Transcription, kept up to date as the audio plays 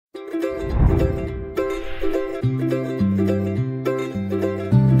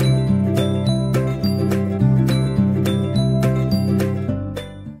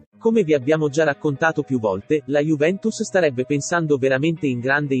Come vi abbiamo già raccontato più volte, la Juventus starebbe pensando veramente in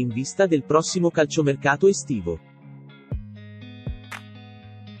grande in vista del prossimo calciomercato estivo.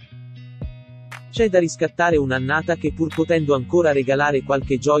 C'è da riscattare un'annata che, pur potendo ancora regalare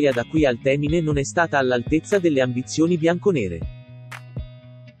qualche gioia da qui al termine, non è stata all'altezza delle ambizioni bianconere.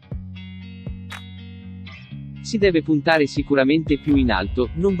 Si deve puntare sicuramente più in alto.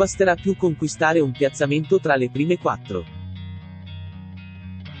 Non basterà più conquistare un piazzamento tra le prime 4.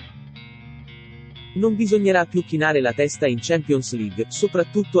 Non bisognerà più chinare la testa in Champions League,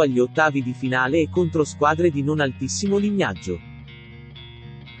 soprattutto agli ottavi di finale e contro squadre di non altissimo lignaggio.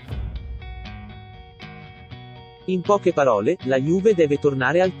 In poche parole, la Juve deve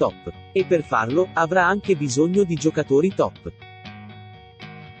tornare al top. E per farlo, avrà anche bisogno di giocatori top.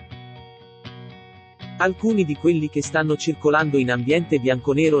 Alcuni di quelli che stanno circolando in ambiente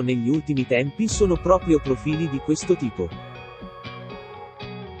bianconero negli ultimi tempi sono proprio profili di questo tipo.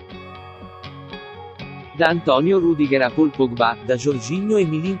 Da Antonio Rudiger a Paul Pogba, da Jorginho e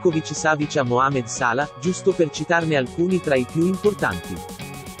Milinkovic-Savic a Mohamed Salah, giusto per citarne alcuni tra i più importanti.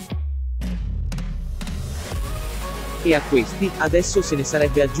 E a questi, adesso se ne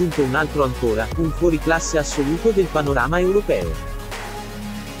sarebbe aggiunto un altro ancora, un fuoriclasse assoluto del panorama europeo.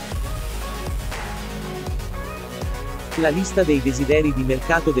 La lista dei desideri di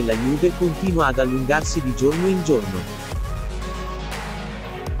mercato della Juve continua ad allungarsi di giorno in giorno.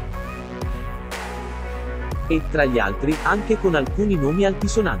 E, tra gli altri, anche con alcuni nomi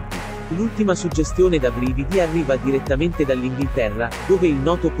altisonanti. L'ultima suggestione da brividi arriva direttamente dall'Inghilterra, dove il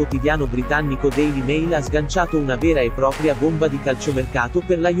noto quotidiano britannico Daily Mail ha sganciato una vera e propria bomba di calciomercato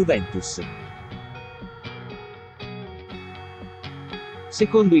per la Juventus.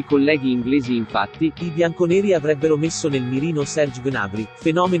 Secondo i colleghi inglesi, infatti, i bianconeri avrebbero messo nel mirino Serge Gnabry,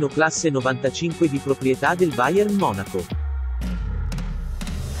 fenomeno classe 95 di proprietà del Bayern Monaco.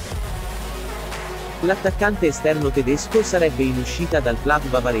 L'attaccante esterno tedesco sarebbe in uscita dal club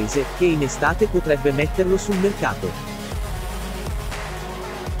bavarese, che in estate potrebbe metterlo sul mercato.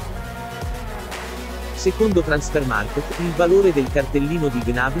 Secondo Transfermarkt, il valore del cartellino di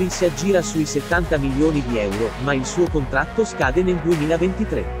Gnabry si aggira sui 70 milioni di euro, ma il suo contratto scade nel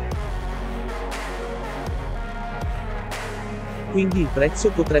 2023. Quindi il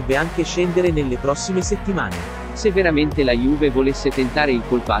prezzo potrebbe anche scendere nelle prossime settimane. Se veramente la Juve volesse tentare il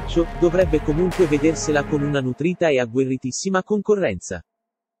colpaccio, dovrebbe comunque vedersela con una nutrita e agguerritissima concorrenza.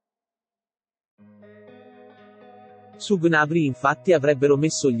 Su Gnabry infatti avrebbero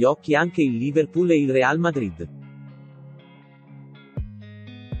messo gli occhi anche il Liverpool e il Real Madrid.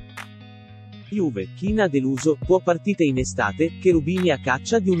 Juve, china deluso, può partite in estate, cherubini a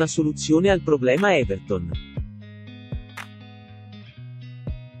caccia di una soluzione al problema Everton.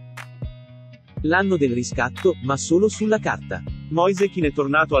 L'anno del riscatto, ma solo sulla carta. Moise Kean è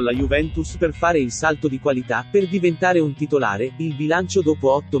tornato alla Juventus per fare il salto di qualità, per diventare un titolare. Il bilancio dopo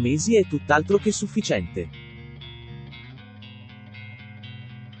 8 mesi è tutt'altro che sufficiente.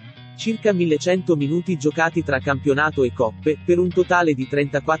 Circa 1100 minuti giocati tra campionato e coppe, per un totale di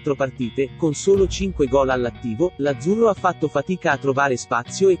 34 partite, con solo 5 gol all'attivo, l'azzurro ha fatto fatica a trovare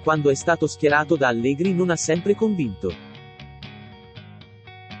spazio e quando è stato schierato da Allegri non ha sempre convinto.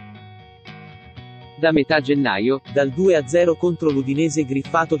 Da metà gennaio, dal 2-0 contro l'Udinese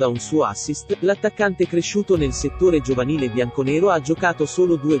griffato da un suo assist, l'attaccante cresciuto nel settore giovanile bianconero ha giocato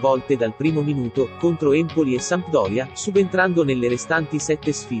solo 2 volte dal primo minuto, contro Empoli e Sampdoria, subentrando nelle restanti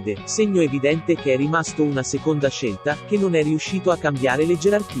 7 sfide, segno evidente che è rimasto una seconda scelta, che non è riuscito a cambiare le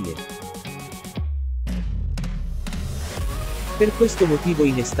gerarchie. Per questo motivo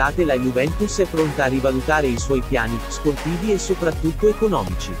in estate la Juventus è pronta a rivalutare i suoi piani, sportivi e soprattutto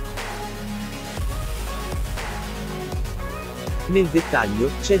economici. Nel dettaglio,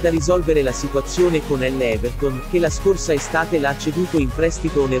 c'è da risolvere la situazione con Everton, che la scorsa estate l'ha ceduto in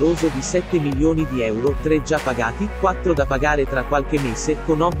prestito oneroso di 7 milioni di euro, 3 già pagati, 4 da pagare tra qualche mese,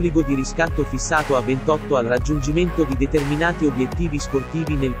 con obbligo di riscatto fissato a 28 al raggiungimento di determinati obiettivi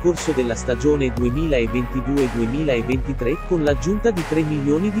sportivi nel corso della stagione 2022-2023, con l'aggiunta di 3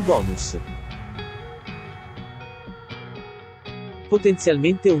 milioni di bonus.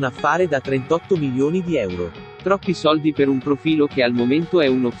 Potenzialmente un affare da 38 milioni di euro. Troppi soldi per un profilo che al momento è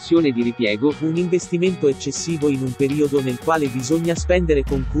un'opzione di ripiego, un investimento eccessivo in un periodo nel quale bisogna spendere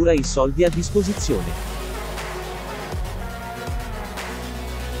con cura i soldi a disposizione.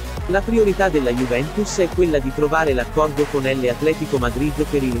 La priorità della Juventus è quella di trovare l'accordo con l'Atlético Madrid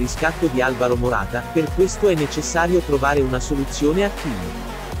per il riscatto di Álvaro Morata, per questo è necessario trovare una soluzione a Kean.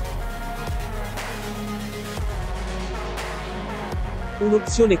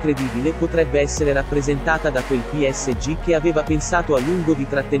 Un'opzione credibile potrebbe essere rappresentata da quel PSG che aveva pensato a lungo di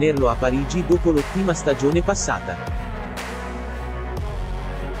trattenerlo a Parigi dopo l'ottima stagione passata.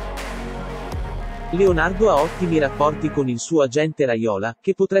 Leonardo ha ottimi rapporti con il suo agente Raiola,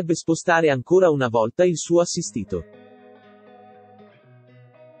 che potrebbe spostare ancora una volta il suo assistito.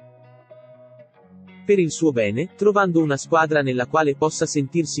 Per il suo bene, trovando una squadra nella quale possa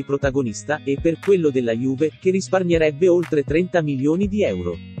sentirsi protagonista, e per quello della Juve, che risparmierebbe oltre 30 milioni di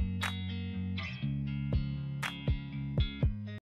euro.